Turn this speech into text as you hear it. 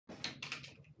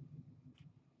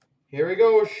Here we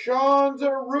go.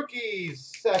 Shaunsrookies,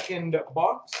 second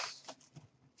box.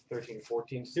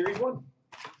 13-14 Series 1.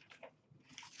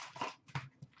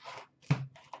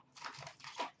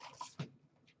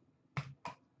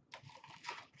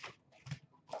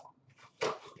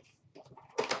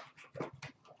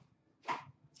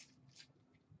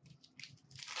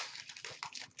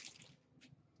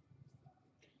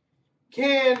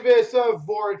 Canvas of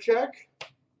Voracek.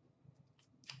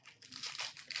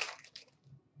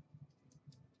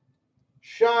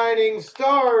 Shining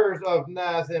Stars of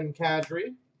Nazem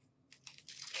Kadri.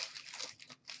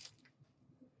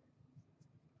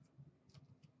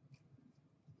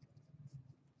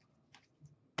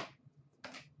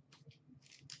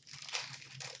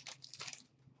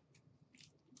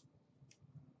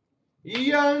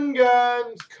 Young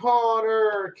Guns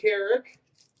Connor Carrick.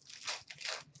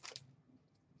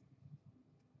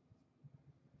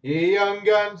 Young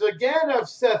Guns again of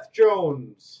Seth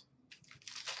Jones.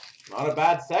 Not a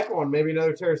bad second one. Maybe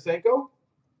another Tarasenko.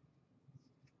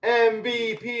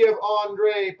 MVP of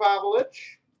Andrei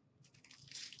Pavlich.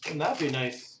 Wouldn't that be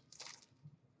nice?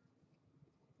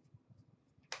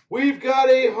 We've got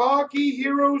a Hockey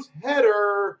Heroes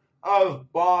header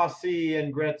of Bossy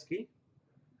and Gretzky.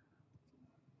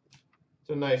 It's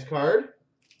a nice card.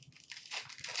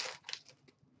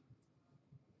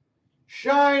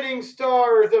 Shining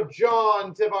Stars of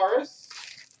John Tavares.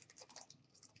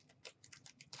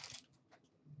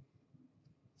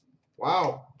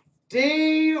 Wow.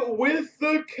 Day with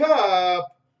the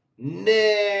Cup,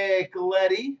 Nick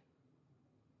Leddy.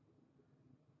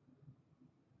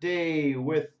 Day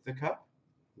with the Cup,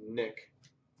 Nick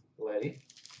Leddy.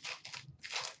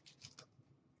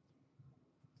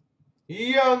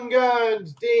 Young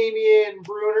Guns, Damian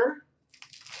Bruner.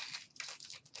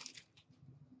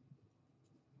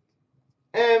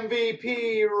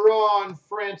 MVP, Ron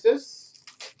Francis.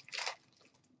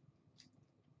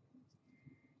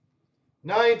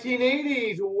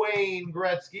 1980s, Wayne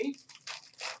Gretzky.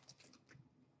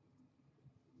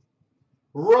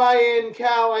 Ryan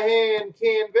Callahan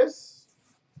canvas.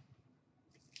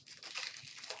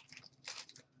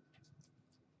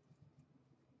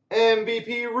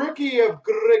 MVP rookie of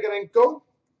Grigorenko.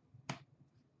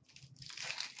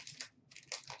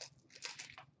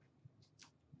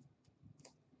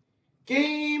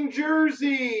 Game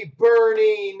jersey,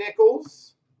 Bernie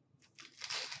Nichols.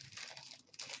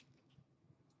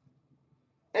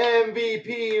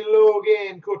 MVP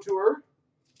Logan Couture.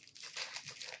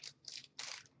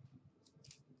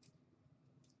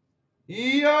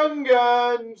 Young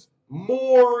Guns,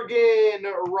 Morgan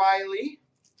Riley.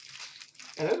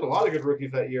 And there's a lot of good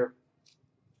rookies that year.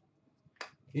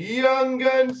 Young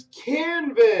Guns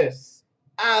canvas,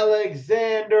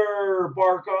 Alexander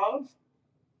Barkov.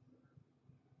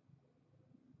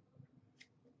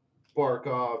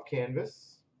 Barkov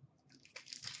canvas.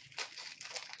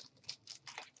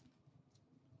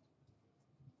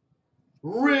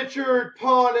 Richard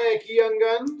Panik Young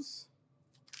Guns.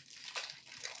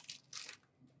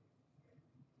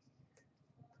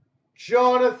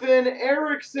 Jonathan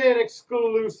Erickson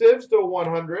exclusives to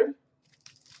 100.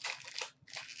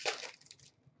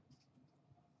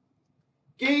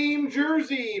 Game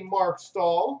jersey, Mark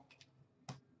Stahl.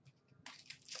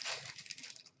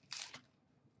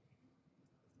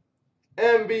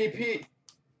 MVP,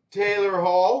 Taylor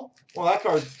Hall. Well, that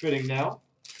card's fitting now.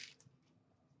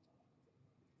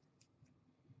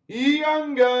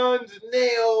 Young Guns,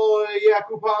 Nail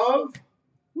Yakupov.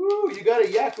 Woo, you got a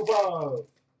Yakupov.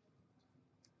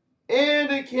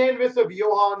 And a canvas of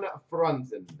Johan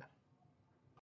Franzen.